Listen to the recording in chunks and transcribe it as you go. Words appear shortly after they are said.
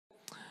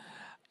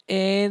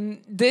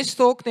In this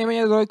talk,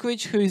 Nemanja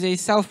Radojkovic, who is a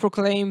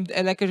self-proclaimed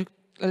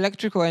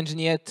electrical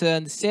engineer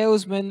turned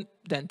salesman,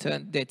 then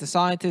turned data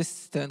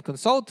scientist, turned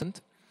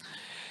consultant,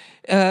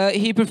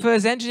 he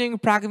prefers engineering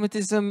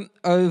pragmatism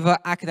over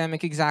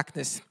academic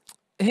exactness.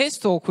 His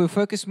talk will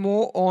focus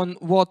more on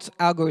what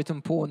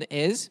algorithm porn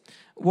is,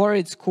 what are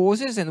its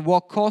causes, and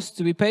what costs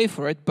do we pay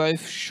for it,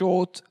 both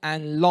short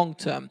and long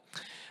term.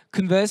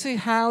 Conversely,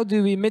 how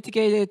do we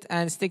mitigate it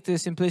and stick to the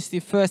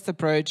simplicity-first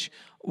approach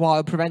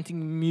while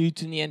preventing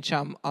mutiny and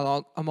churn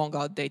among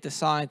our data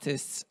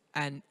scientists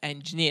and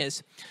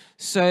engineers?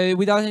 So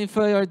without any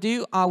further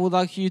ado, I would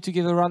like you to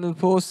give a round of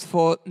applause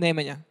for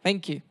Nemanja.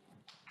 Thank you.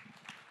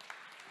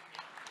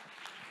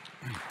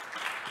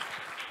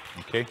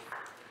 Okay,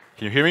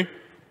 can you hear me?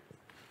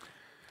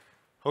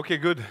 Okay,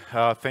 good.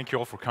 Thank you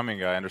all for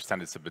coming. I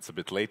understand it's a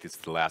bit late.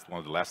 It's one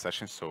of the last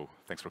sessions, so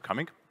thanks for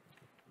coming.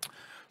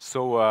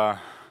 So,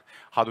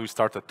 how do we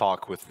start a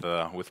talk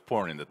with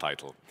porn in the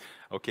title?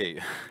 Okay,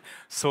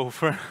 so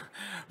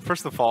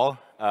first of all,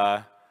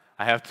 I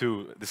have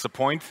to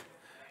disappoint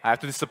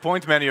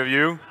many of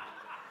you.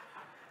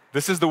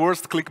 This is the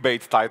worst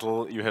clickbait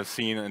title you have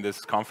seen in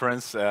this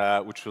conference,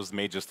 which was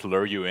made just to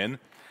lure you in.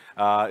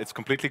 It's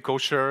completely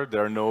kosher.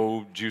 There are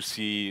no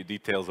juicy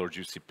details or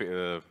juicy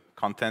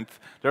content.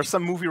 There are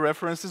some movie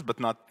references, but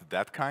not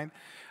that kind.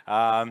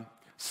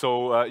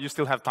 So you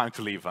still have time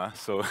to leave, huh?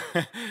 So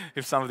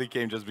if somebody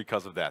came just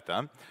because of that,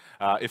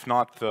 huh? If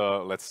not,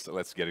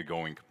 let's get it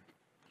going.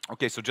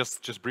 Okay, so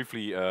just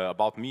briefly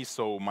about me.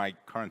 So my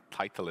current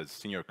title is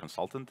Senior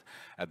Consultant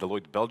at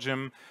Deloitte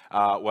Belgium.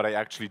 What I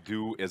actually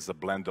do is a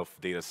blend of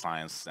data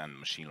science and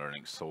machine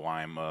learning. So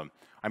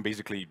I'm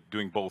basically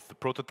doing both the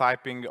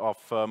prototyping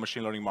of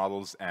machine learning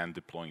models and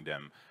deploying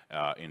them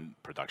in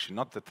production.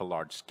 Not at a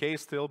large scale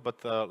still,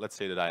 but let's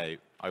say that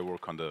I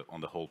work on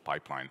the whole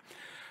pipeline.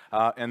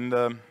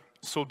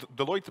 So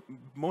Deloitte,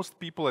 most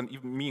people, and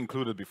even me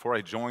included before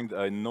I joined,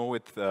 know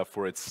it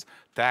for its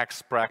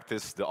tax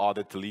practice, the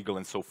audit, the legal,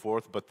 and so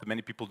forth, but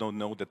many people don't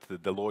know that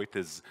Deloitte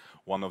is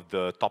one of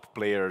the top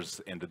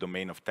players in the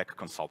domain of tech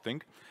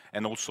consulting,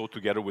 and also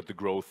together with the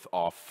growth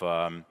of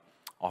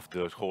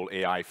the whole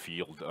AI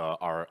field,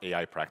 our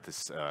AI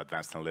practice,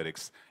 advanced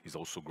analytics, is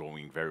also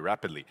growing very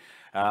rapidly.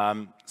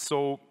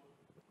 So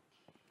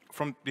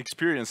from the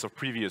experience of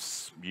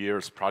previous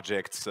years'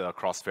 projects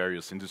across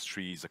various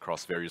industries,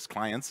 across various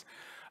clients,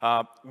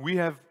 we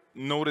have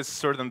noticed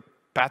certain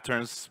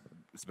patterns,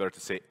 it's better to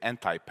say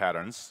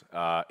anti-patterns,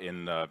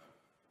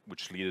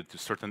 which lead to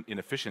certain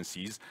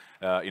inefficiencies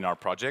in our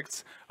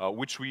projects,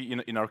 which we,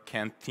 in our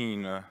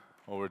canteen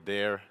over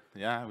there,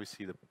 yeah, we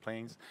see the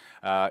planes,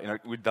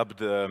 we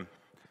dubbed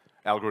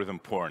algorithm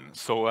porn.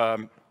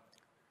 So,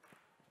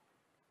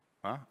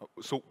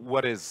 so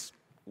what is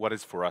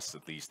for us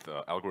at least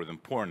algorithm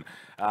porn?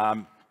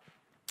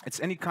 It's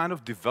any kind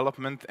of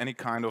development, any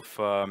kind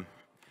of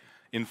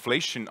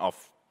inflation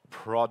of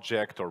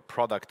project or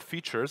product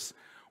features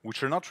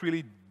which are not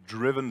really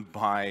driven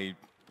by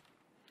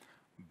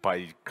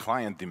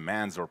client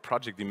demands or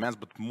project demands,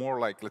 but more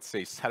like, let's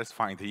say,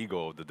 satisfying the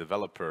ego of the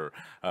developer,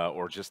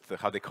 or just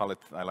how they call it,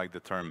 I like the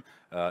term,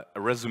 a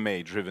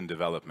resume-driven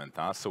development.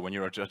 So when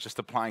you're just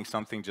applying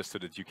something just so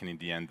that you can, in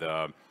the end,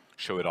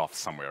 show it off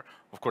somewhere.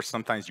 Of course,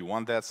 sometimes you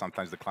want that,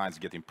 sometimes the clients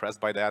get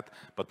impressed by that,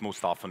 but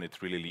most often it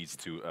really leads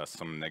to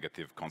some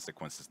negative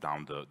consequences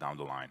down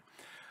the line.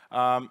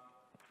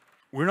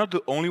 We're not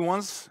the only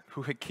ones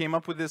who came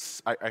up with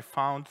this. I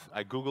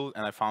Googled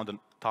and I found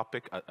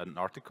an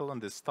article on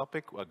this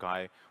topic, a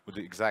guy with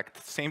the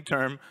exact same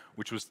term,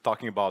 which was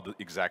talking about the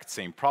exact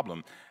same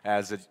problem.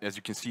 As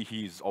you can see,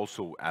 he's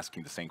also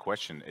asking the same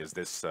question: Is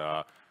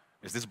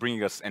this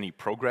bringing us any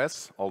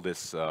progress? All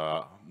this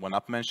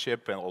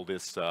one-upmanship and all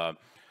this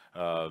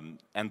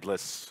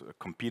endless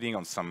competing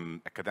on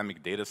some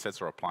academic data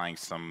sets or applying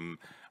some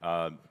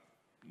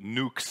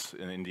nukes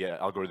in the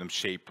algorithm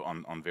shape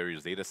on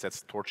various data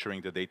sets,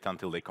 torturing the data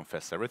until they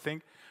confess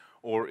everything?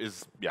 Or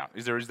is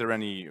it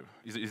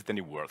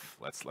any worth?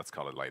 Let's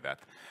call it like that.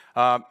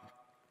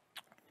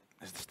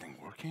 Is this thing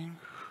working?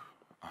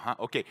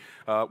 Okay.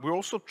 We're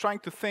also trying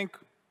to think,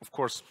 of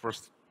course,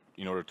 first,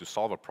 in order to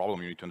solve a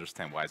problem, you need to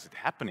understand why is it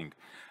happening.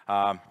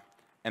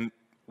 And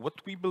what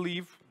I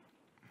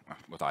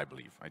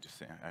believe, I just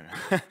say,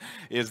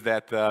 is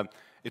that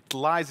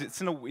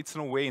it's in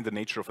a way in the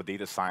nature of a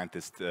data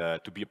scientist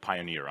to be a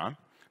pioneer, huh?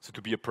 So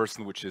to be a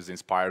person which is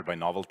inspired by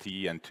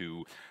novelty and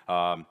to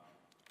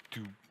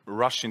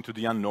rush into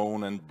the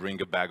unknown and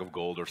bring a bag of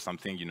gold or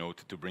something, you know,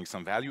 to bring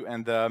some value.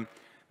 And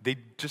they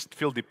just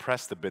feel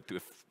depressed a bit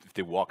if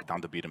they walk down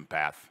the beaten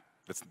path.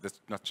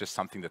 That's not just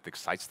something that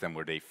excites them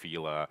where they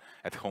feel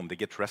at home. They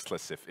get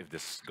restless if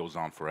this goes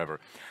on forever.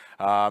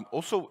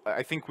 Also,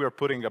 I think we are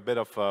putting a bit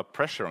of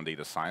pressure on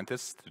data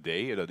scientists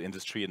today, the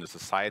industry and the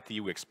society.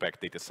 We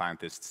expect data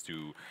scientists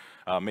to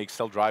make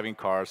self-driving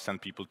cars,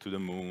 send people to the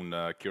moon,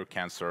 cure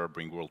cancer,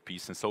 bring world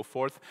peace, and so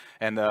forth.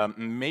 And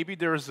maybe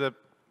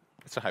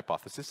it's a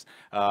hypothesis,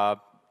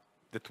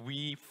 that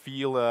we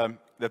feel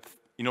that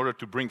in order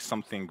to bring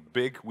something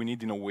big, we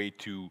need in a way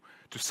to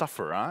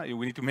suffer. Huh?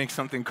 We need to make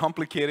something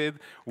complicated.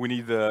 We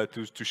need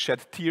to shed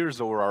tears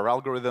over our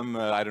algorithm,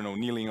 I don't know,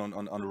 kneeling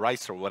on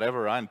rice or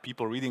whatever, and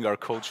people reading our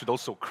code should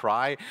also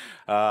cry.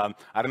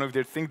 I don't know if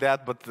they think that,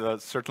 but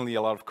certainly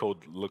a lot of code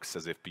looks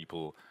as if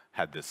people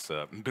had this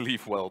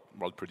belief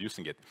while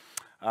producing it.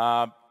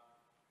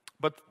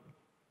 But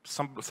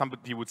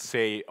somebody would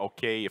say,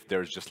 okay, if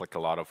there's just like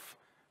a lot of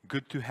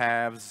good to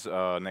haves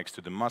next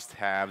to the must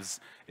haves,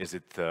 is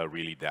it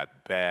really that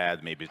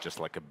bad? Maybe it's just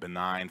like a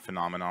benign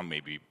phenomenon.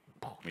 Maybe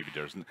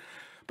there's.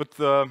 But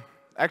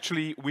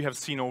actually, we have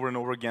seen over and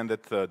over again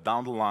that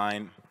down the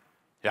line,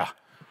 yeah,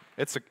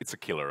 it's a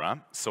killer. Huh?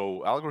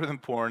 So algorithm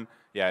porn,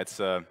 yeah, it's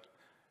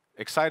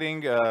exciting,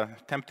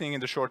 tempting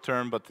in the short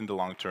term, but in the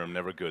long term,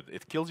 never good.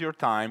 It kills your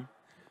time,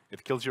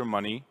 it kills your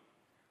money,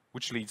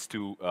 which leads to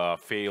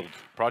failed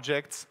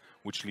projects,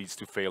 which leads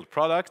to failed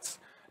products.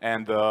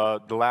 And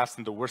the last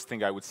and the worst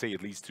thing I would say,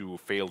 it leads to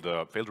failed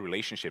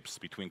relationships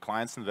between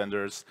clients and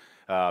vendors,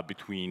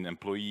 between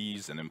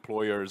employees and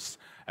employers,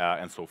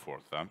 and so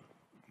forth.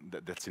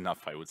 That's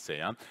enough, I would say.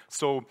 Huh?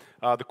 So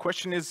the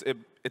question is,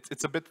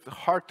 it's a bit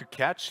hard to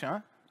catch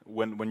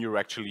when you're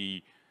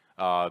actually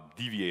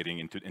deviating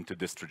into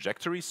this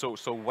trajectory.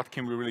 So what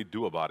can we really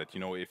do about it? You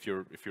know, if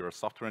you're a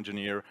software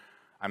engineer,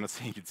 I'm not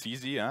saying it's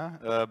easy,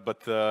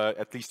 but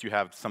at least you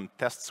have some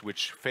tests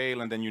which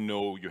fail, and then you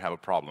know you have a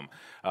problem.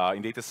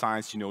 In data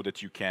science, you know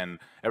that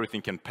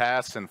everything can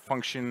pass and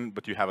function,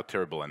 but you have a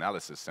terrible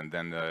analysis, and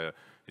then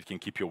it can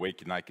keep you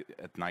awake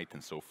at night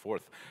and so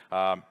forth.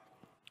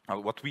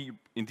 What we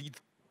indeed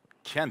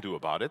can do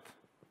about it,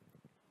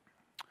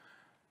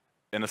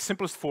 in the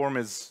simplest form,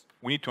 is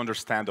we need to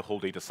understand the whole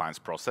data science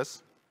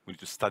process. We need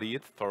to study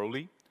it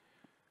thoroughly.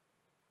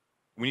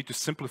 We need to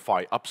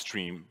simplify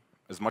upstream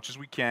as much as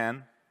we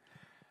can,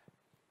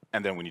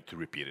 and then we need to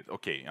repeat it.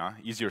 Okay,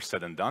 easier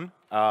said than done.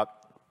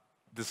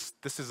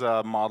 This is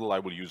a model I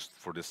will use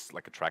for this,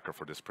 like a tracker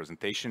for this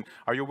presentation.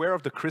 Are you aware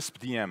of the CRISP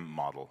DM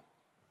model?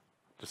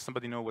 Does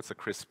somebody know what's a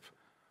CRISP?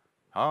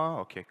 Oh,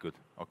 okay, good.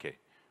 Okay,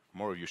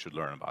 more of you should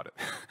learn about it.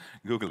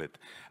 Google it.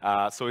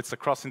 So it's a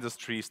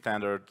cross-industry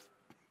standard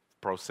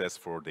process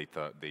for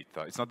data.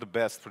 It's not the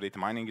best for data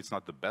mining. It's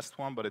not the best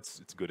one, but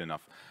it's good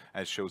enough.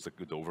 And it shows a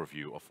good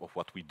overview of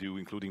what we do,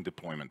 including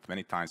deployment.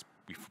 Many times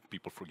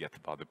people forget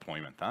about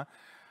deployment.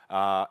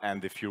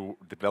 And if you're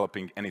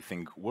developing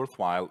anything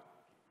worthwhile,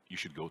 you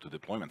should go to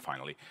deployment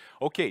finally.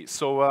 Okay,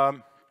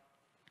 so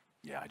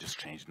yeah, I just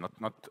changed.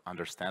 Not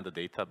understand the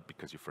data,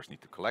 because you first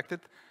need to collect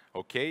it.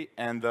 Okay,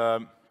 and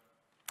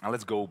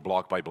let's go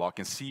block by block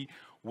and see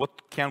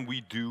what can we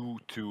do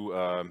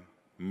to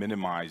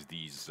minimize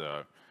these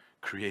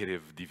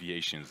creative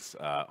deviations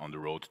on the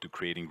road to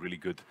creating really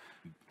good,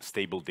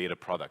 stable data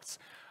products.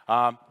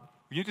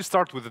 You need to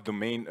start with the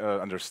domain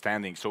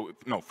understanding. So,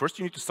 no, first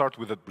you need to start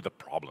with a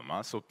problem.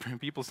 So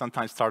people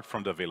sometimes start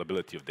from the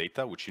availability of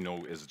data, which you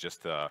know is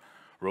just a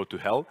road to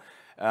hell.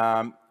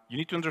 You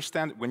need to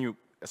understand,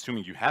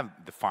 assuming you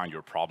have defined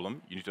your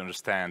problem, you need to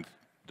understand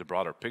the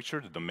broader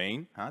picture, the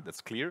domain, that's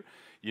clear.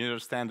 You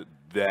understand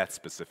that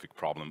specific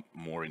problem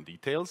more in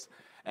details.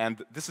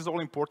 And this is all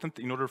important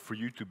in order for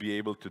you to be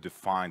able to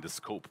define the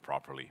scope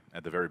properly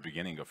at the very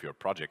beginning of your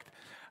project.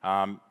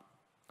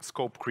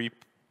 Scope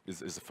creep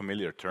is a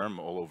familiar term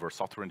all over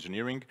software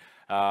engineering.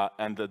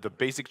 And the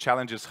basic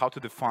challenge is how to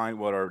define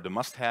what are the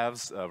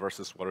must-haves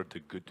versus what are the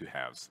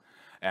good-to-haves.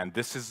 And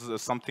this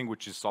is something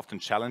which is often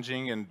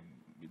challenging, and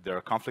there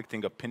are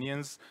conflicting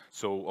opinions.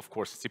 So, of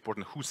course, it's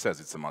important who says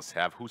it's a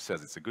must-have, who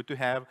says it's a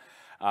good-to-have,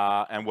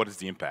 and what is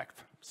the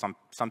impact.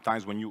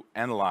 Sometimes when you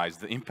analyze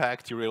the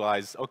impact, you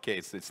realize, okay,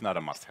 it's not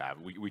a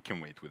must-have. We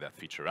can wait with that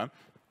feature.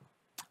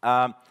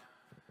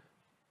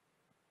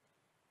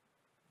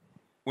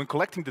 When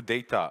collecting the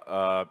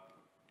data,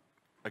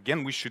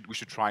 again, we should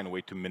try in a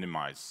way to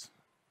minimize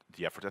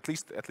the effort, at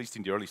least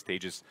in the early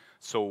stages.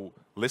 So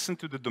listen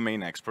to the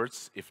domain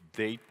experts. If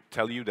they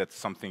tell you that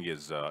something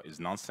is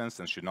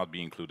nonsense and should not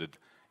be included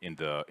in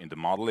the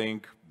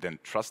modeling, then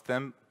trust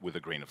them with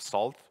a grain of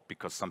salt,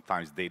 because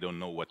sometimes they don't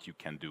know what you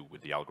can do with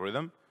the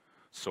algorithm.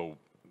 So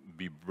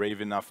be brave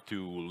enough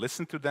to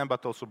listen to them,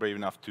 but also brave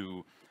enough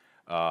to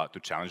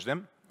challenge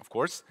them, of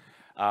course.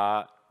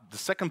 The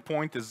second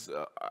point is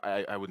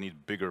I would need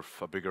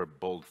a bigger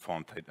bold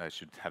font. I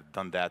should have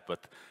done that,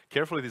 but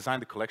carefully design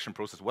the collection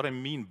process. What I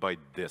mean by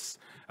this,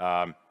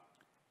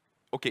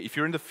 okay, if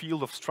you're in the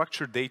field of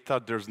structured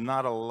data, there's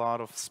not a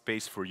lot of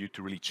space for you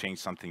to really change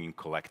something in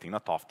collecting,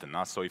 not often.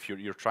 So if you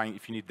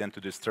need then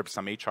to disturb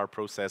some HR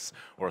process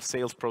or a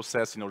sales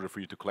process in order for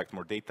you to collect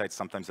more data, it's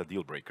sometimes a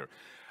deal breaker.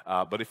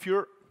 But if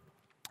you're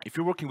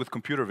working with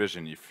computer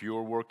vision, if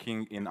you're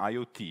working in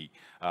IoT,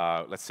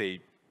 let's say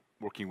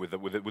working with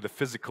a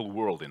physical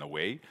world in a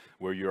way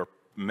where you're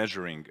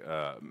measuring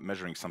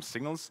some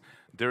signals,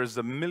 there's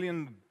a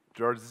million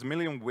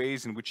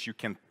ways in which you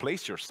can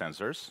place your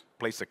sensors,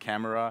 place a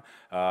camera.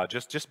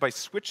 Just by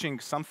switching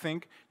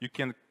something, you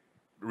can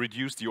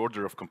reduce the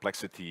order of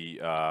complexity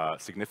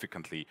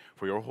significantly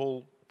for your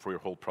whole your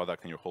whole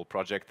product and your whole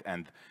project,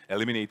 and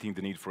eliminating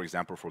the need, for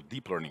example, for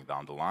deep learning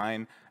down the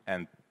line,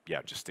 and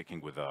yeah, just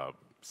sticking with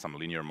some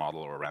linear model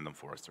or a random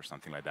forest or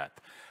something like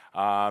that.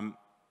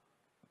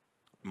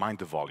 Mind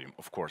the volume,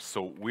 of course.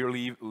 So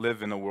we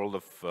live in a world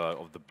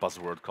of the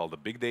buzzword called the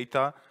big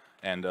data,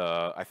 and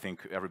I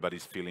think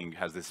everybody's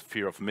has this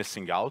fear of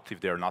missing out if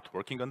they're not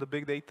working on the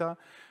big data.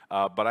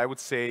 But I would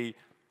say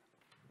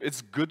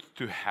it's good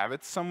to have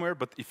it somewhere,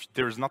 but if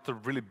there's not a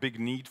really big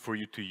need for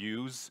you to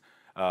use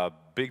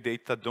big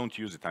data, don't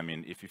use it. I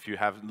mean, if you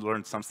have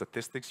learned some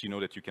statistics, you know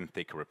that you can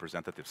take a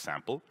representative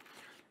sample.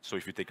 So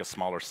if you take a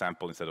smaller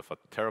sample instead of a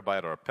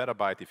terabyte or a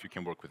petabyte, if you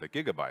can work with a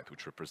gigabyte,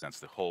 which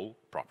represents the whole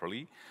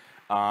properly,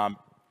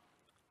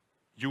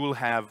 you will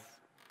have,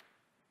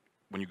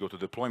 when you go to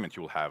deployment,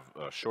 you will have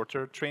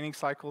shorter training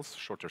cycles,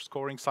 shorter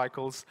scoring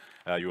cycles,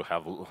 you will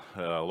have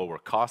lower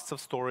costs of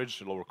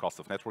storage, lower cost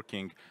of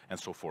networking, and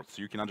so forth.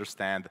 So you can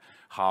understand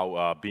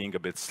how being a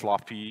bit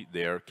sloppy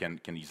there can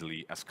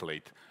easily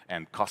escalate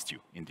and cost you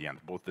in the end.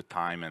 Both the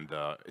time and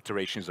the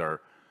iterations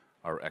are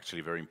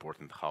actually very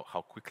important,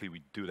 how quickly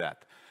we do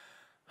that.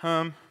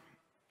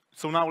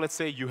 So now let's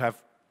say you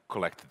have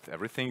collected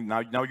everything.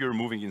 Now you're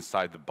moving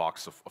inside the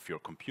box of your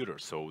computer.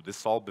 So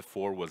this all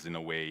before was in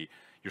a way,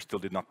 you still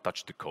did not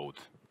touch the code,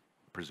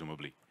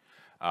 presumably.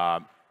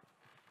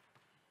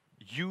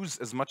 Use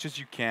as much as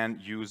you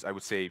can, I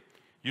would say,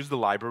 use the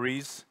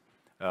libraries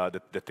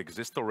that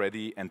exist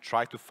already and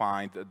try to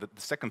find, the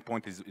second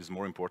point is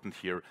more important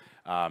here.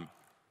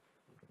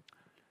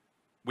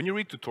 When you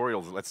read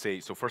tutorials, let's say,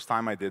 so first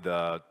time I did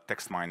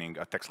text mining,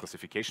 a text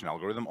classification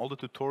algorithm, all the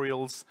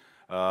tutorials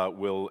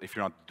will, if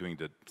you're not doing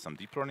some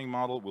deep learning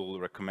model, will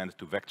recommend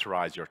to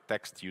vectorize your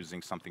text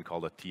using something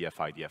called a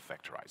TF-IDF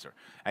vectorizer.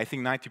 I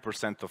think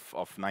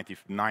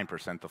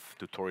 99% of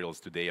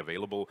tutorials today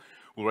available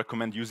will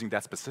recommend using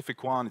that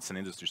specific one. It's an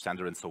industry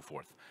standard and so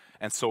forth.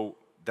 And so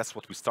that's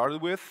what we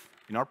started with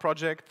in our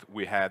project.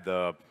 We had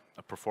a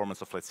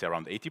performance of, let's say,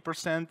 around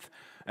 80%.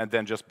 And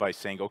then just by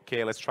saying,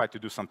 OK, let's try to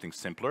do something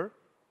simpler,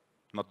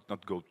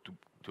 not go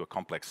to a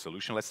complex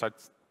solution. Let's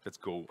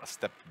go a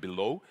step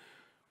below.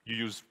 You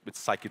use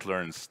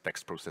scikit-learn's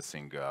text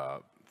processing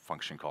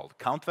function called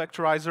count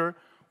vectorizer,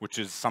 which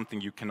is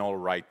something you can all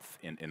write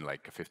in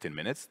like 15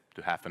 minutes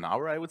to half an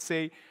hour, I would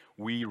say.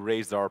 We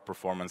raised our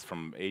performance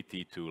from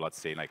 80 to, let's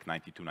say, like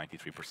 92,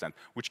 93%,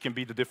 which can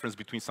be the difference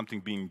between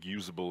something being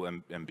usable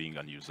and being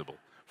unusable,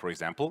 for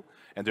example.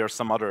 And there are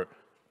some other,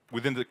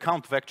 within the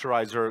count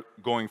vectorizer,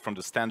 going from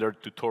the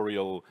standard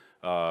tutorial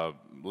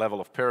level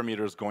of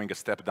parameters, going a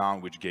step down,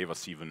 which gave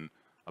us even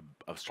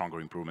a stronger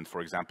improvement.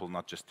 For example,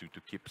 not just to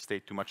stay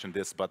too much in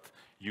this, but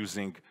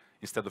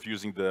instead of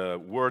using the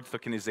word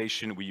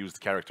tokenization, we used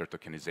character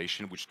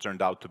tokenization, which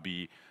turned out to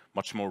be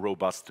much more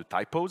robust to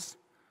typos.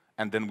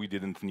 And then we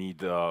didn't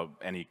need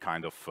any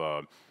kind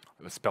of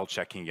spell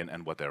checking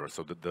and whatever.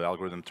 So the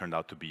algorithm turned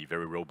out to be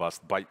very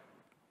robust by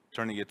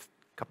turning it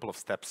a couple of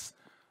steps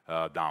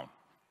down.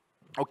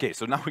 Okay,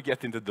 so now we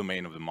get in the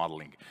domain of the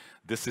modeling.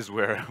 This is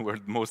where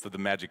most of the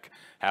magic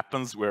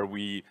happens, where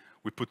we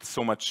put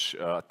so much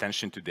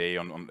attention today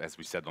on, as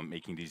we said, on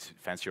making these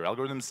fancier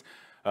algorithms.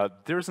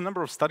 There's a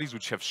number of studies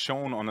which have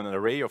shown on an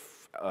array of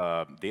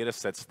data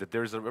sets that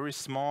there's a very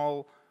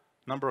small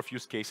number of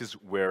use cases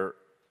where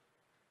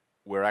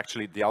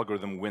actually the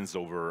algorithm wins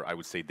over, I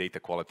would say, data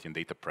quality and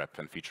data prep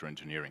and feature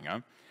engineering.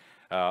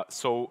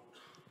 So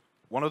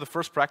one of the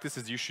first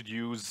practices you should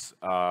use,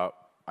 I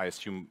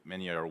assume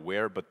many are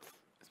aware, but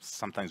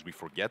sometimes we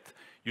forget,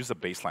 use a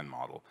baseline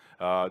model.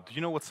 Do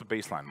you know what's a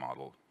baseline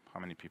model? How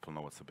many people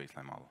know what's a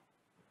baseline model?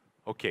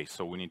 Okay,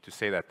 so we need to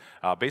say that.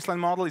 Baseline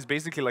model is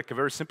basically like a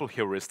very simple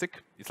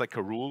heuristic. It's like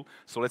a rule.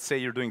 So let's say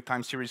you're doing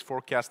time series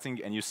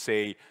forecasting and you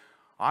say,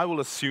 I will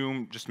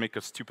assume, just make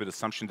a stupid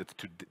assumption that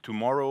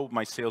tomorrow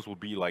my sales will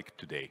be like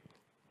today.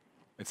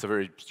 It's a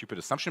very stupid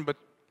assumption, but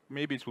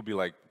maybe it will be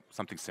like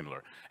something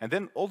similar. And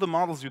then all the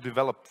models you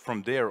develop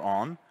from there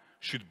on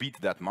should beat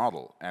that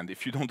model. And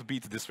if you don't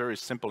beat this very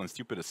simple and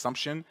stupid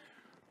assumption,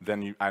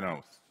 then you, I don't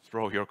know,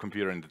 throw your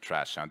computer in the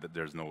trash. And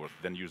there's no,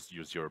 then use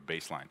your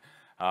baseline.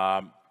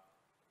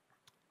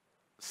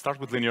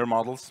 Start with linear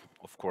models.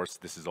 Of course,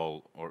 this is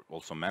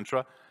also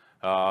mantra,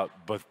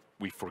 but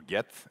we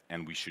forget,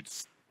 and we should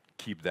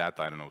keep that,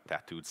 I don't know,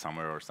 tattooed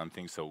somewhere or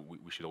something. So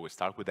we should always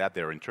start with that.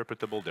 They're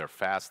interpretable. They're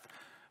fast.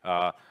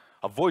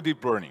 Avoid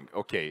deep learning.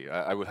 Okay,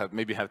 I would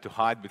maybe have to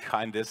hide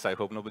behind this. I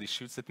hope nobody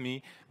shoots at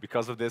me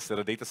because of this at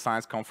a data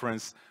science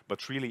conference.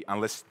 But really,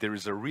 unless there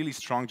is a really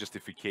strong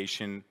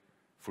justification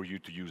for you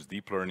to use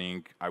deep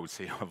learning, I would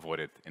say avoid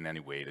it in any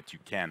way that you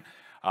can.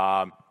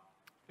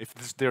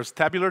 If there's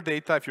tabular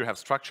data, if you have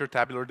structured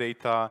tabular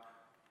data,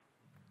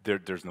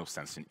 there's no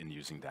sense in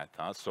using that.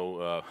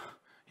 So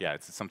yeah,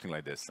 it's something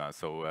like this.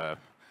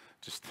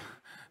 Just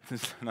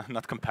it's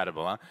not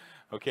compatible, huh?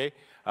 Okay.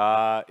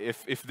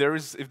 If there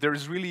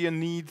is really a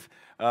need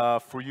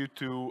for you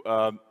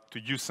to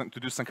do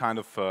some kind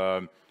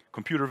of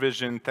computer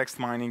vision, text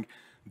mining,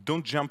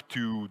 don't jump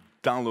to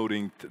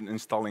downloading,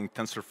 installing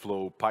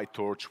TensorFlow,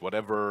 PyTorch,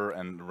 whatever,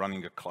 and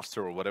running a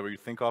cluster or whatever you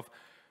think of.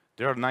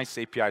 There are nice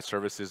API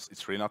services.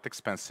 It's really not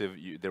expensive.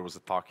 There was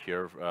a talk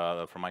here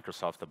from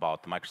Microsoft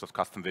about the Microsoft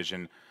Custom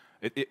Vision.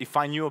 If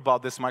I knew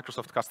about this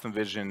Microsoft Custom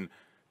Vision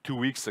 2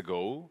 weeks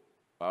ago,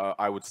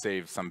 I would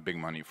save some big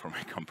money for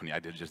my company. I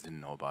just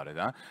didn't know about it.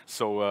 Huh?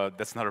 So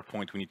that's another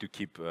point. We need to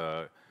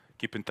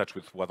keep in touch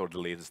with what are the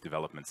latest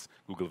developments.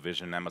 Google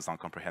Vision, Amazon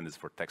Comprehend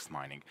for text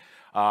mining.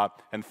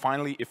 And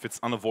finally, if it's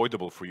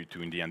unavoidable for you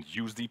to, in the end,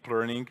 use deep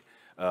learning,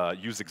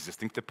 use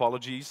existing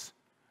topologies,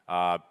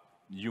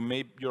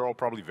 you're all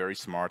probably very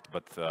smart,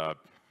 but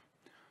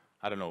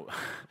I don't know.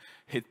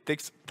 It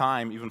takes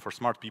time, even for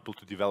smart people,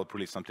 to develop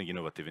really something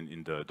innovative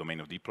in the domain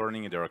of deep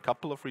learning. And there are a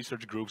couple of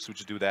research groups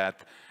which do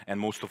that, and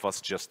most of us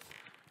just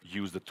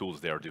use the tools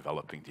they are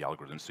developing, the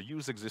algorithms. So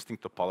use existing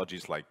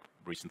topologies, like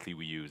recently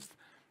we used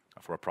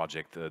for a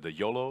project the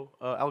YOLO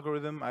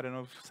algorithm. I don't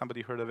know if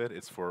somebody heard of it.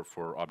 It's for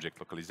object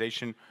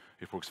localization.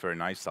 It works very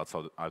nice out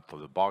of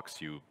the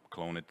box. You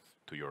clone it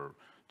to your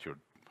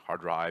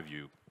hard drive.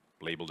 You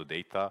label the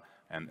data.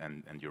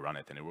 And you run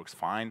it, and it works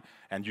fine.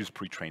 And use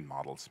pre-trained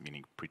models,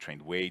 meaning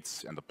pre-trained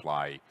weights, and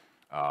apply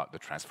the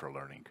transfer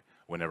learning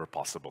whenever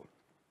possible.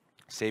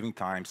 Saving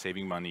time,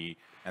 saving money,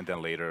 and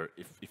then later,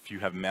 if you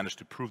have managed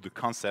to prove the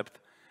concept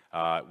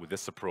with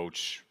this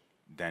approach,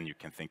 then you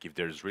can think if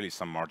there's really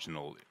some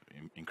marginal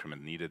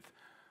increment needed,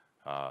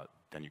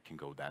 then you can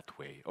go that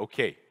way.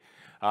 Okay.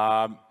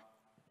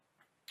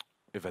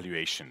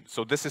 Evaluation.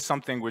 So this is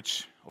something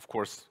which, of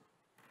course,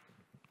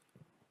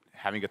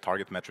 having a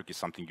target metric is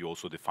something you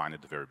also define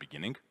at the very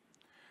beginning.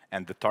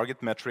 And the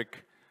target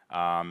metric,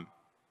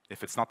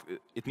 if it's not,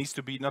 it needs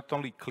to be not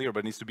only clear, but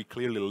it needs to be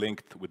clearly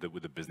linked with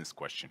the business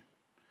question.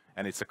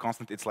 And it's a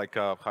constant, it's like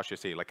a, how should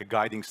I say, like a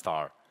guiding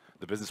star.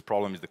 The business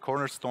problem is the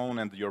cornerstone,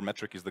 and your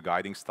metric is the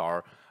guiding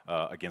star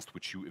against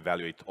which you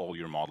evaluate all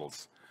your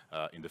models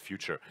in the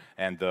future.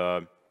 And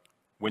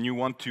when you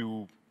want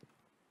to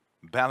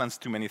balance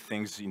too many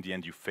things, in the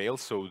end you fail.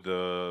 So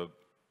the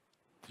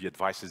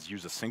advice is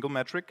use a single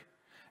metric.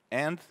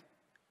 And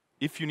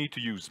if you need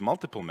to use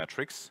multiple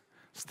metrics,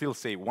 still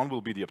say one will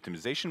be the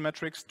optimization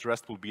metrics, the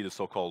rest will be the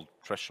so-called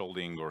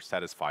thresholding or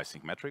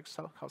satisficing metrics,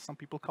 how some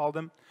people call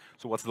them.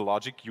 So what's the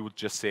logic? You would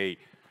just say,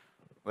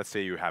 let's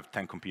say you have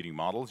 10 competing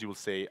models. You will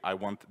say, I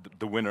want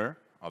the winner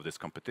of this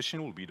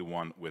competition will be the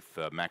one with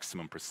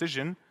maximum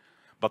precision,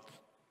 but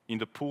in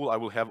the pool, I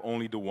will have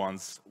only the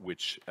ones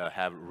which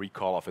have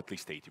recall of at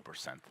least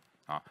 80%.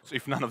 So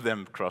if none of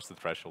them cross the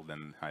threshold,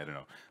 then, I don't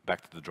know,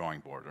 back to the drawing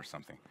board or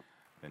something.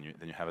 Then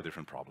you have a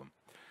different problem.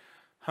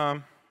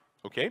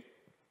 Okay,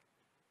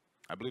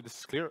 I believe this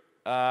is clear.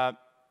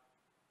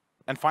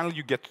 And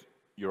finally,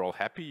 you're all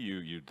happy.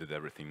 You did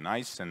everything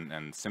nice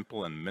and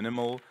simple and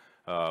minimal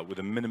with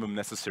a minimum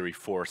necessary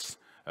force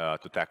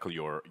to tackle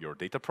your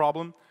data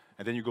problem.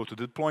 And then you go to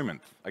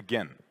deployment.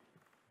 Again,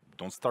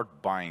 don't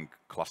start buying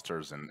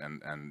clusters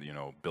and you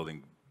know,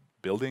 building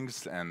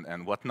buildings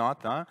and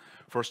whatnot.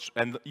 First,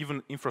 and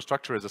even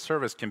infrastructure as a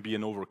service can be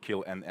an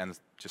overkill and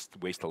just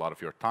waste a lot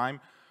of your time.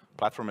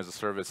 Platform as a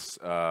service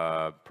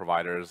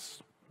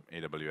providers,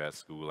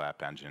 AWS, Google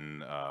App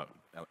Engine,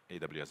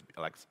 AWS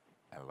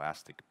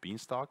Elastic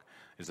Beanstalk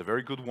is a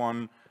very good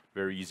one,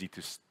 very easy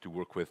to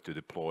work with, to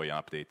deploy,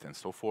 update, and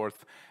so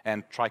forth.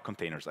 And try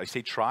containers. I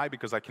say try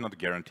because I cannot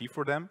guarantee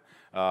for them.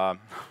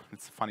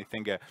 It's a funny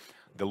thing,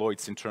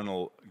 Deloitte's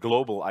internal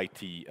global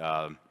IT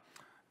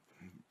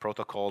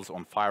protocols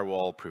on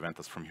firewall prevent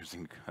us from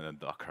using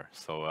Docker.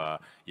 So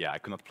yeah, I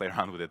could not play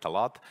around with it a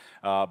lot.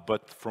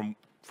 But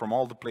from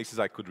all the places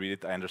I could read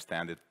it, I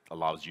understand it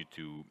allows you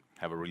to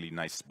have a really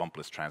nice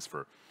bumpless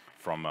transfer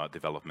from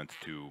development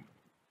to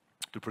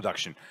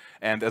production.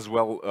 And as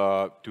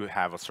well, to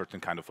have a certain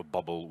kind of a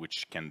bubble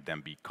which can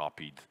then be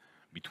copied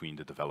between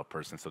the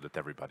developers, and so that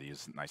everybody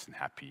is nice and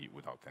happy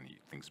without any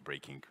things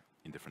breaking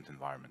in different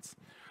environments.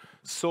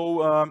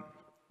 So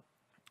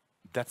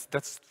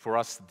that's for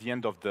us the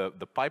end of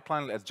the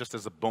pipeline. Just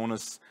as a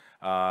bonus,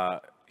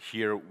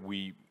 here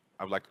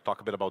I would like to talk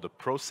a bit about the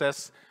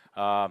process.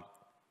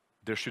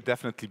 There should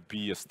definitely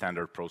be a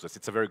standard process.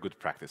 It's a very good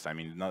practice. I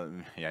mean,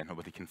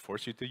 nobody can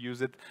force you to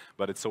use it,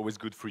 but it's always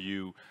good for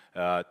you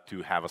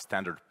to have a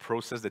standard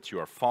process that you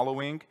are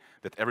following,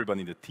 that everybody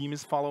in the team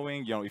is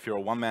following. You know, if you're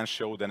a one-man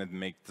show, then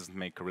it doesn't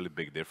make a really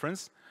big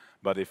difference.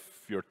 But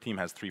if your team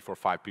has 3, 4,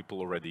 5 people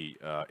already,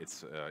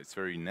 it's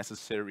very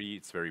necessary,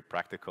 it's very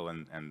practical,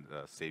 and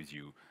saves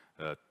you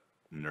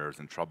nerves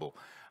and trouble.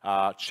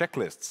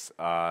 Checklists.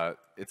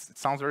 It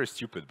sounds very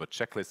stupid, but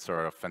checklists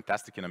are a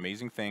fantastic and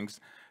amazing thing.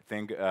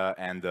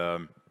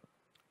 There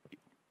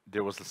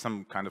was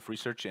some kind of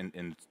research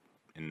in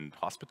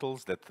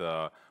hospitals that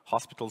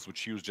hospitals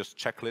which use just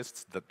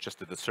checklists that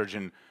the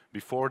surgeon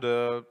before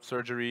the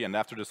surgery and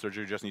after the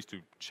surgery just needs to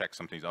check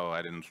something. Oh,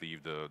 I didn't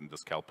leave the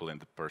scalpel in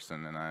the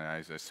person, and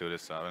I saw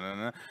this.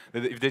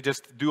 If they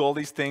just do all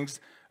these things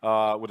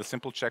with a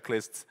simple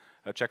checklist,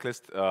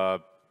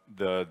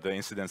 the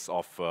incidence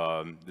of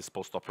this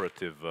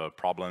post-operative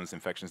problems,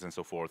 infections, and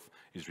so forth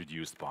is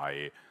reduced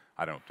by,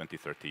 I don't know,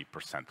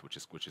 20–30%,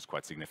 which is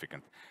quite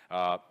significant.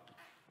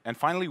 And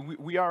finally,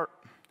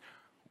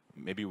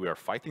 maybe we are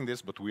fighting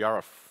this, but we are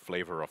a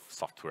flavor of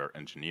software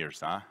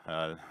engineers, huh?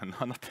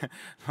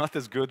 Not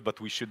as good, but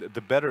we should.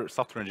 The better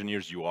software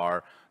engineers you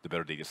are, the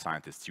better data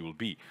scientists you will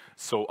be.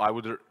 So I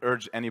would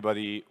urge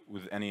anybody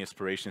with any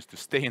aspirations to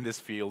stay in this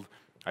field.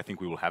 I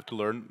think we will have to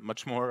learn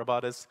much more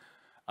about this.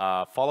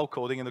 Follow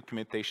coding and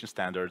documentation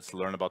standards.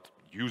 Learn about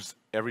use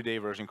everyday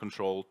version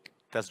control,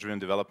 test-driven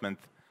development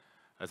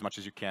as much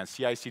as you can.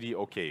 CI/CD,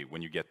 okay.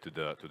 When you get to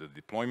the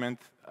deployment,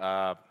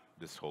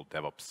 this whole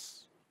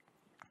DevOps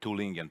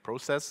tooling and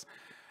process.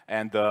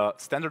 And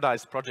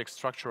standardized project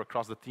structure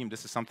across the team,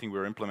 this is something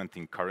we're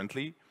implementing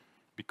currently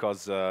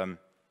because,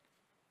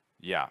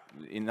 yeah,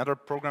 in other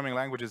programming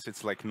languages,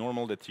 it's like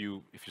normal that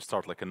if you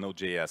start like a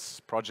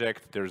Node.js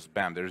project,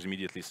 there's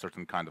immediately a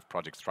certain kind of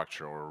project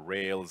structure, or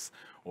Rails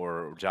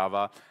or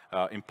Java.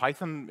 In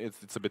Python,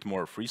 it's a bit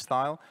more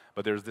freestyle,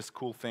 but there's this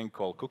cool thing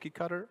called cookie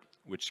cutter,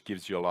 which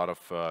gives you a lot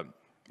of,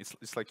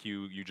 it's like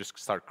you just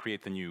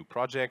create a new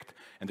project,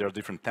 and there are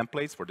different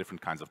templates for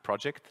different kinds of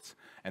projects,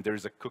 and there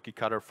is a cookie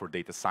cutter for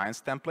data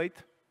science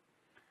template.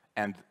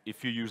 And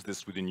if you use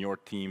this within your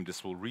team,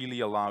 this will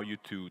really allow you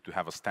to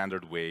have a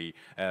standard way.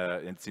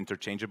 It's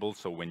interchangeable,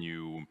 so when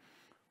you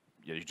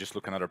just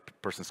look at another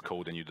person's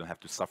code and you don't have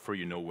to suffer,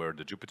 you know where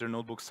the Jupyter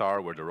notebooks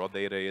are, where the raw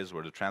data is,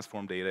 where the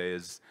transform data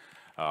is,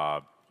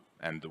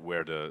 and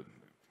where the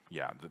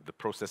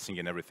processing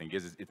and everything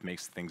is. It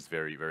makes things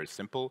very, very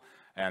simple.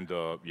 And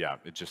yeah,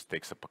 it just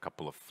takes up a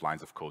couple of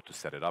lines of code to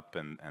set it up,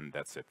 and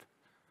that's it.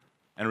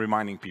 And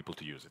reminding people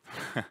to use it.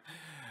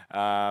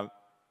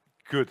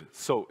 Good.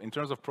 So in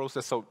terms of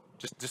process, so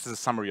just as a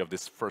summary of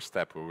this first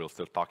step, where we're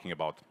still talking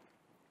about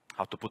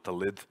how to put a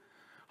lid,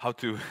 how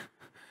to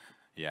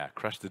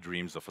crush the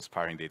dreams of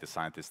aspiring data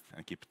scientists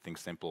and keep things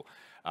simple.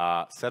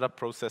 Set up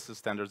processes,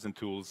 standards, and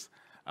tools.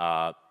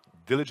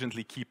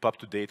 Diligently keep up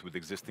to date with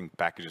existing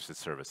packages and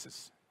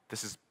services.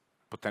 This is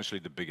potentially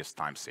the biggest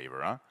time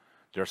saver. Huh?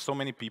 There are so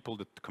many people,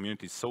 the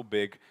community is so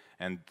big,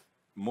 and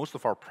most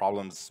of our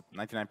problems,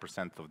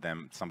 99% of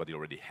them, somebody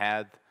already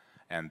had,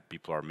 and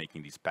people are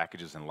making these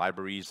packages and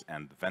libraries,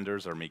 and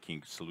vendors are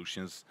making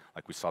solutions,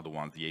 like we saw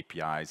the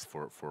APIs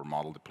for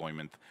model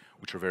deployment,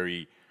 which are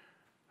very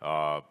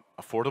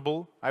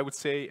affordable, I would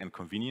say, and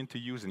convenient to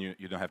use, and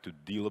you don't have to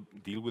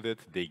deal with it.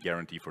 They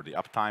guarantee for the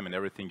uptime and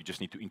everything. You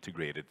just need to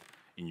integrate it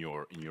in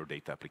your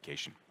data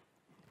application.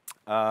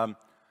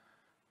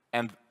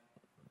 And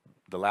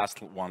the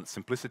last one,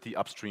 simplicity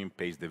upstream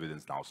pays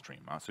dividends downstream.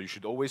 So you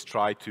should always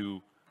try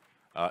to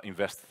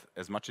invest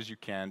as much as you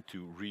can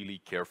to really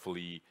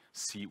carefully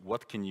see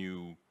what can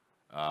you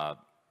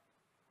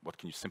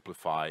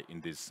simplify in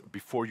this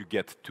before you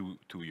get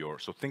to your.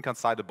 So think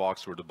outside the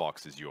box, where the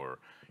box is your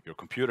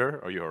computer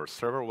or your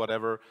server, or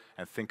whatever,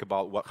 and think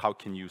about how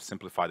can you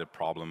simplify the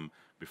problem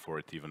before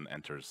it even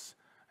enters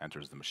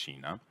the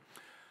machine. Huh?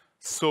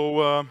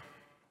 So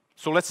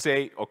let's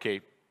say,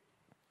 okay,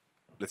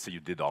 let's say you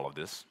did all of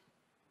this,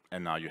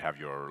 and now you have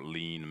your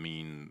lean,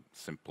 mean,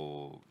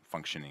 simple,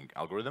 functioning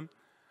algorithm.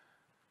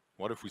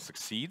 What if we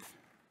succeed?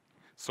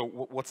 So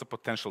what's a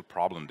potential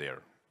problem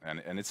there?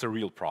 And it's a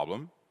real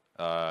problem.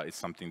 It's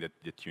something that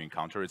you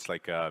encounter. It's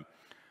like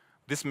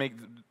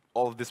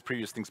all of these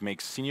previous things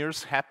make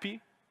seniors happy,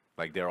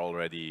 like they're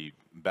already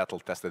battle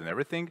tested and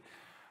everything.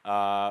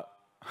 But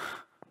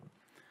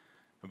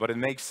it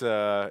makes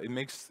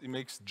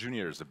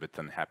juniors a bit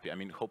unhappy. I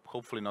mean,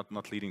 hopefully not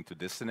leading to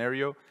this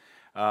scenario,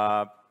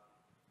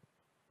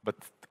 but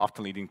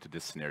often leading to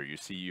this scenario. You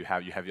see, you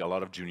have a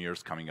lot of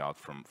juniors coming out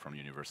from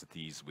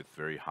universities with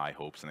very high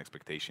hopes and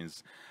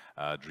expectations,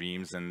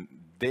 dreams, and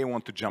they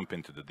want to jump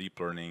into the deep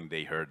learning.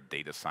 They heard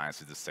data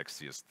science is the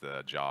sexiest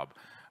job,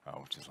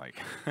 which is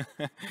like,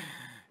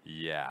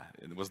 yeah,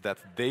 it was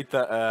that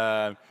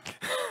data.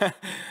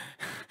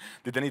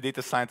 Did any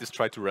data scientist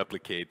try to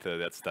replicate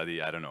that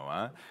study? I don't know.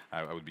 Huh?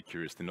 I would be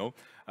curious to know.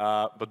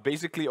 But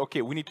basically,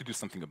 okay, we need to do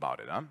something about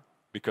it, huh?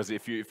 Because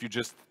if you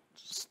just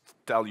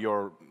tell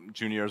your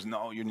juniors,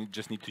 no, you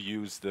just need to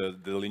use the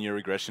linear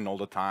regression all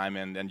the time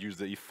and use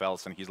the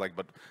if-else, and he's like,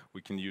 but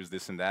we can use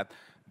this and that.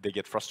 They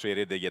get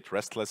frustrated, they get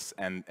restless,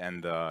 and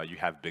you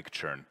have big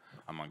churn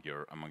among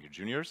your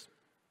juniors.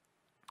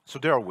 So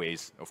there are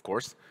ways, of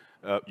course.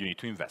 You need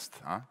to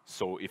invest. Huh?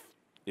 So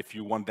if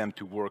you want them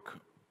to work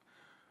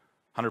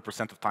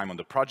 100% of time on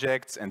the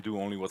projects and do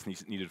only what's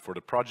needed for the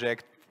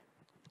project,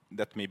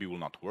 that maybe will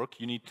not work.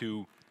 You need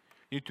to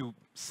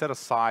set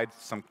aside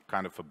some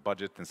kind of a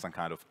budget and some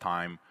kind of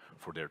time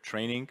for their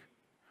training,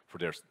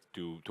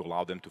 to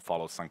allow them to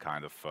follow some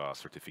kind of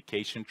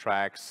certification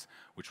tracks,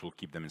 which will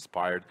keep them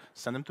inspired.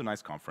 Send them to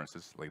nice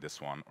conferences like this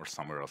one or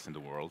somewhere else in the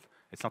world.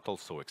 It's not all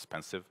so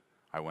expensive.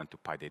 I went to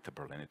PyData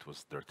Berlin. It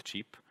was dirt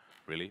cheap,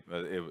 really.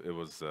 It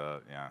was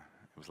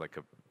like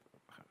a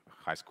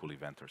high school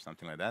event or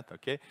something like that,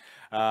 okay?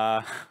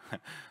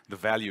 The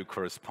value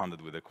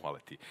corresponded with the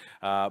quality.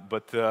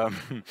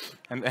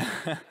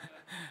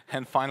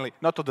 And finally,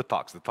 not to the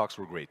talks. The talks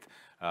were great.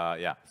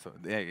 Yeah, so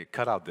yeah,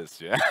 cut out this.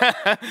 Yeah,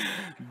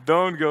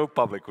 don't go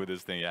public with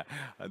this thing. Yeah,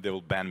 they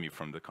will ban me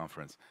from the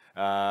conference.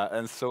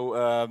 And so,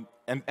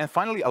 and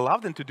finally, allow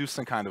them to do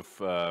some kind of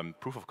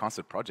proof of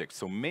concept project.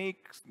 So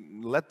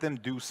let them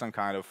do some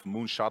kind of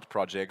moonshot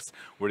projects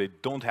where they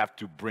don't have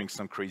to bring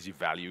some crazy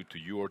value to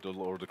you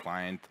or the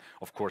client.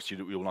 Of course,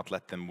 you will not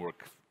let them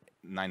work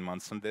 9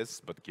 months on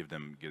this, but give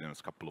them a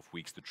couple of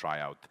weeks to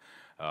try out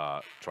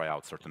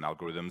certain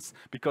algorithms,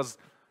 because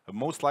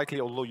most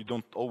likely, although you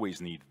don't always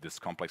need this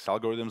complex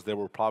algorithms, there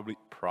will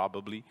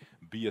probably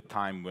be a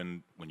time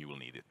when you will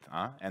need it,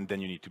 and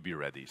then you need to be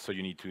ready. So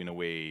you need to, in a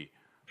way,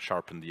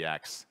 sharpen the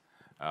axe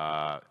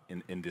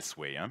in this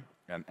way,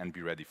 and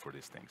be ready for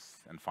these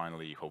things. And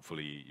finally,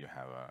 hopefully, you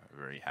have a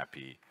very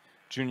happy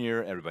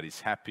junior. Everybody's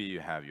happy.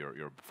 You have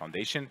your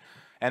foundation,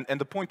 and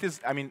the point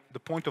is, I mean, the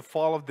point of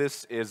all of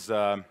this is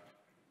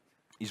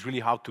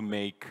really how to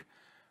make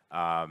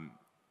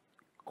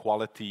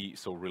quality,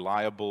 so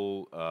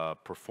reliable,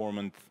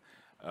 performant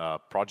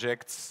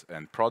projects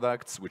and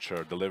products which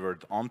are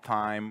delivered on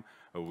time,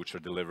 which are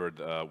delivered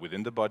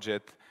within the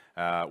budget,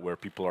 where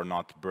people are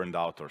not burned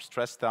out or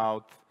stressed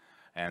out,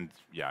 and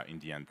yeah, in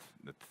the end,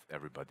 that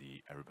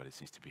everybody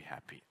seems to be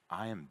happy.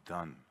 I am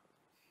done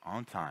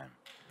on time.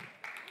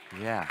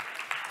 Yeah.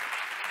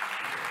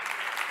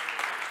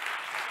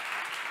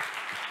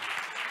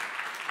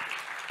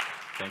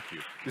 Thank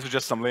you. These are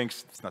just some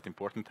links. It's not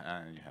important,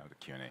 and you have the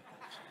Q&A.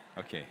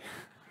 Okay.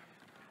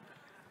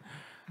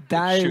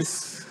 That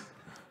is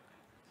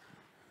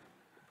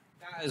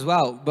that as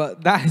well,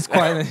 but that is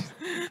quite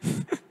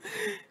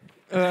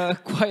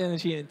quite an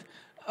achievement.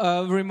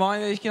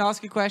 Reminder: you can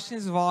ask your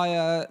questions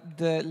via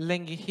the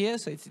link here.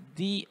 So it's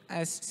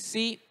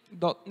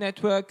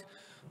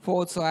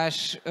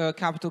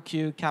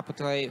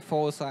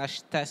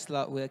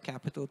dsc.network/Q/A/Tesla with a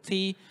capital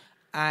T,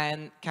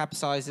 and cap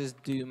sizes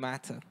do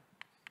matter.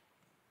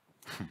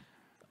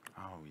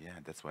 Oh yeah,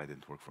 that's why it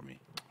didn't work for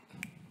me.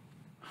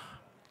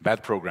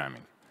 Bad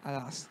programming.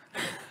 Alas.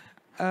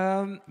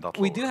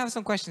 We do have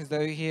some questions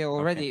though here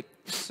already. Okay.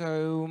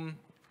 So,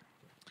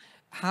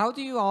 how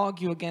do you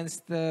argue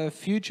against the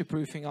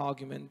future-proofing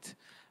argument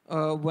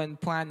when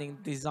planning,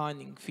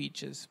 designing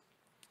features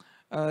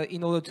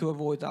in order to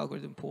avoid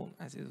algorithm porn,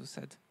 as it was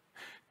said?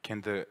 Can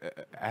the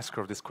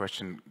asker of this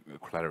question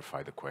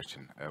clarify the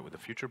question with the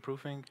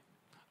future-proofing?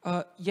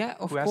 Yeah,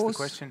 of course. Who asked the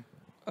question?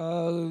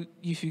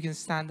 If you can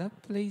stand up,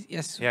 please.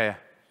 Yes. Yeah.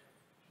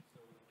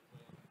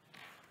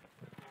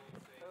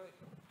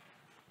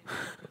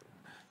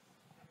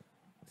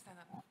 Stand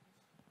up.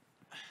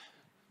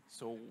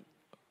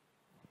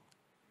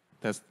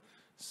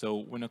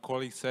 So when a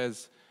colleague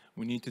says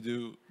we need to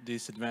do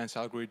this advanced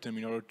algorithm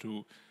in order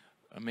to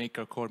make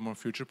our code more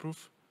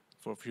future-proof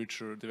for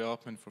future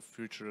development, for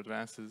future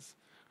advances,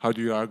 how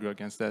do you argue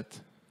against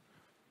that?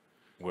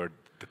 Where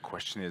the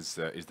question is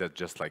that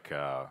just like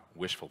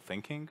wishful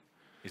thinking?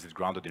 Is it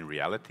grounded in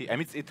reality? I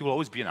mean, it will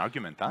always be an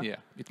argument, huh? Yeah,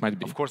 it might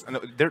be. Of course, and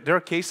there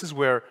are cases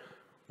where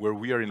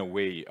we are in a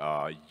way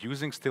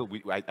using still.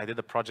 I did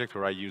a project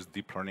where I used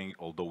deep learning,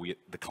 although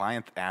the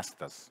client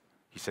asked us.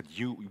 He said,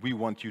 "We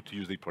want you to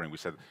use deep learning." We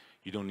said,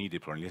 "You don't need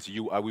deep learning." He said,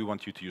 "We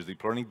want you to use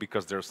deep learning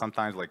because there are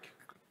sometimes like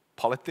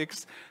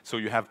politics. So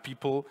you have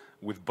people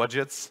with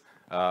budgets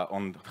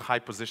on high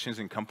positions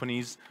in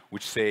companies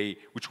which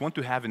want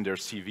to have in their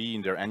CV,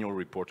 in their annual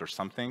report or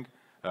something,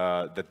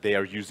 that they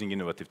are using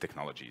innovative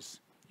technologies."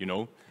 You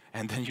know,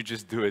 and then you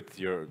just do it.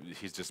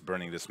 He's just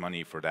burning this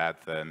money for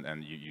that,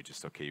 and you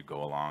just you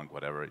go along,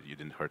 whatever. You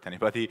didn't hurt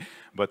anybody,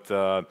 but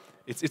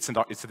it's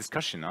a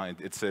discussion. Huh?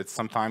 It's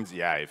sometimes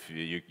if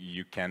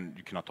you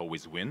cannot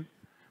always win,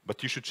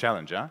 but you should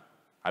challenge. Huh?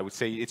 I would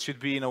say it should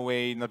be in a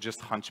way not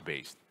just hunch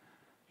based,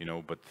 you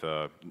know. But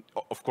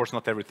of course,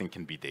 not everything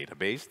can be data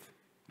based.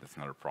 That's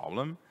not a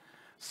problem.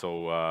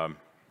 So.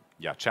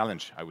 Yeah,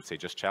 challenge. I would say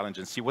just challenge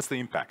and see what's the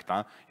impact.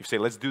 Huh? If you say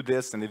let's do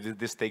this, and if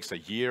this takes a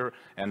year,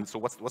 and so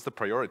what's the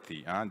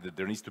priority? Huh?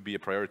 There needs to be a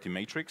priority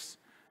matrix,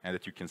 and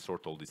that you can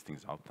sort all these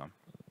things out. Huh?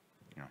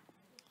 Yeah.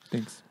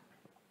 Thanks.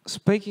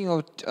 Speaking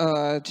of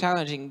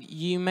challenging,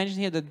 you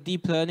mentioned here the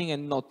deep learning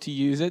and not to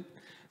use it.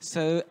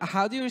 So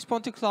how do you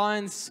respond to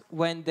clients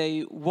when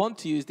they want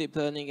to use deep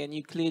learning and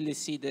you clearly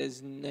see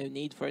there's no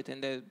need for it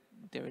and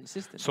they're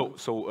insistent? So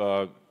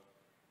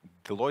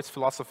Deloitte's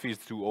philosophy is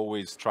to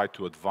always try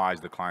to advise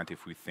the client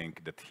if we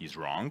think that he's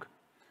wrong,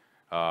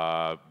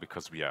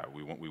 because we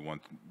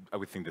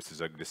think this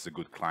is a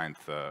good client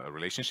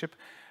relationship,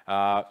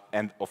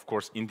 and of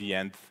course in the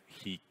end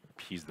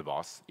he's the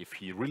boss. If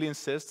he really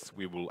insists,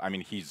 we will. I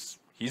mean, he's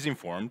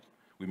informed.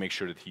 We make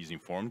sure that he's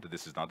informed that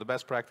this is not the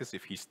best practice.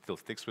 If he still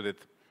sticks with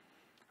it,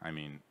 I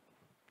mean,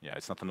 yeah,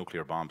 it's not a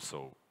nuclear bomb,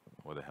 so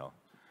what the hell,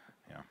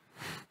 yeah.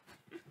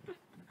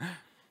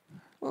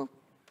 Well.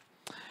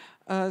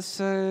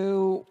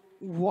 So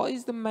what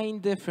is the main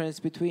difference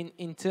between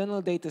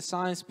internal data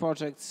science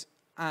projects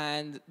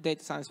and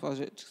data science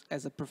projects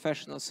as a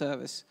professional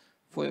service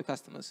for your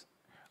customers?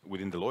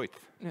 Within Deloitte,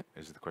 yeah.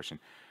 Is the question.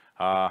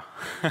 The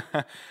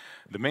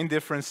main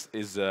difference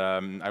is,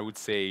 I would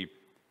say,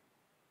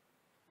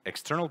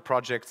 external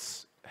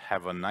projects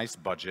have a nice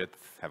budget,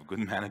 have good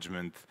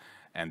management,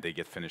 and they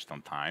get finished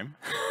on time.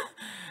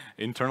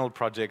 Internal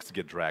projects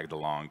get dragged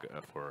along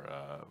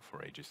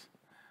for ages.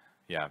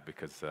 Yeah,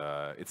 because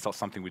it's not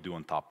something we do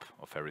on top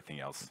of everything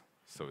else.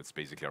 So it's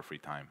basically our free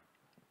time.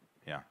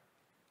 Yeah.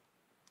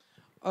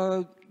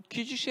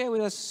 Could you share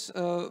with us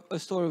a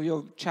story of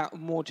your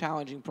more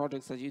challenging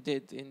projects that you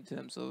did in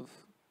terms of?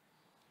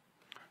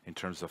 In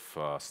terms of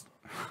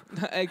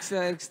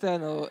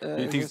external.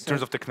 in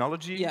terms of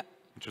technology. Yeah.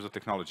 In terms of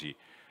technology.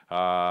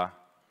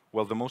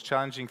 Well, the most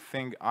challenging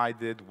thing I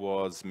did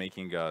was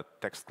making a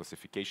text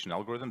classification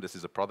algorithm. This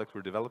is a product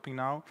we're developing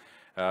now.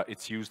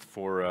 It's used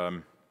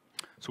for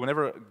so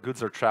whenever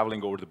goods are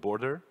traveling over the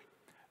border,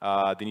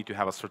 they need to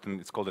have a certain,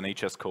 it's called an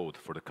HS code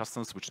for the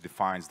customs, which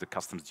defines the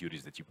customs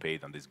duties that you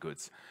paid on these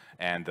goods.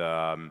 And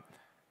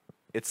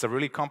it's a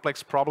really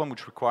complex problem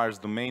which requires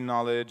domain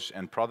knowledge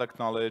and product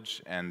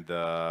knowledge, and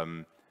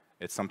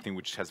it's something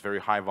which has very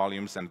high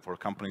volumes, and for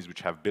companies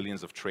which have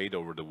billions of trade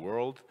over the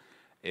world,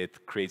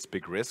 it creates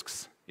big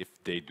risks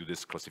if they do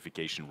this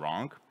classification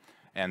wrong.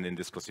 And in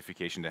this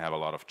classification, they have a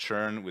lot of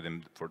churn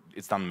within.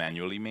 It's done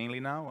manually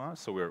mainly now,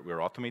 so we're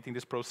automating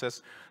this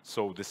process.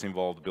 So this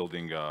involved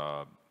building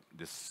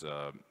this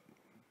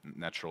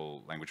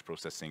natural language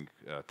processing,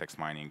 text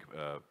mining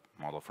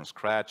model from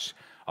scratch,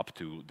 up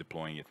to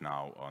deploying it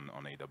now on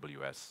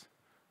AWS.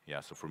 Yeah,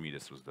 so for me,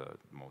 this was the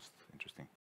most interesting.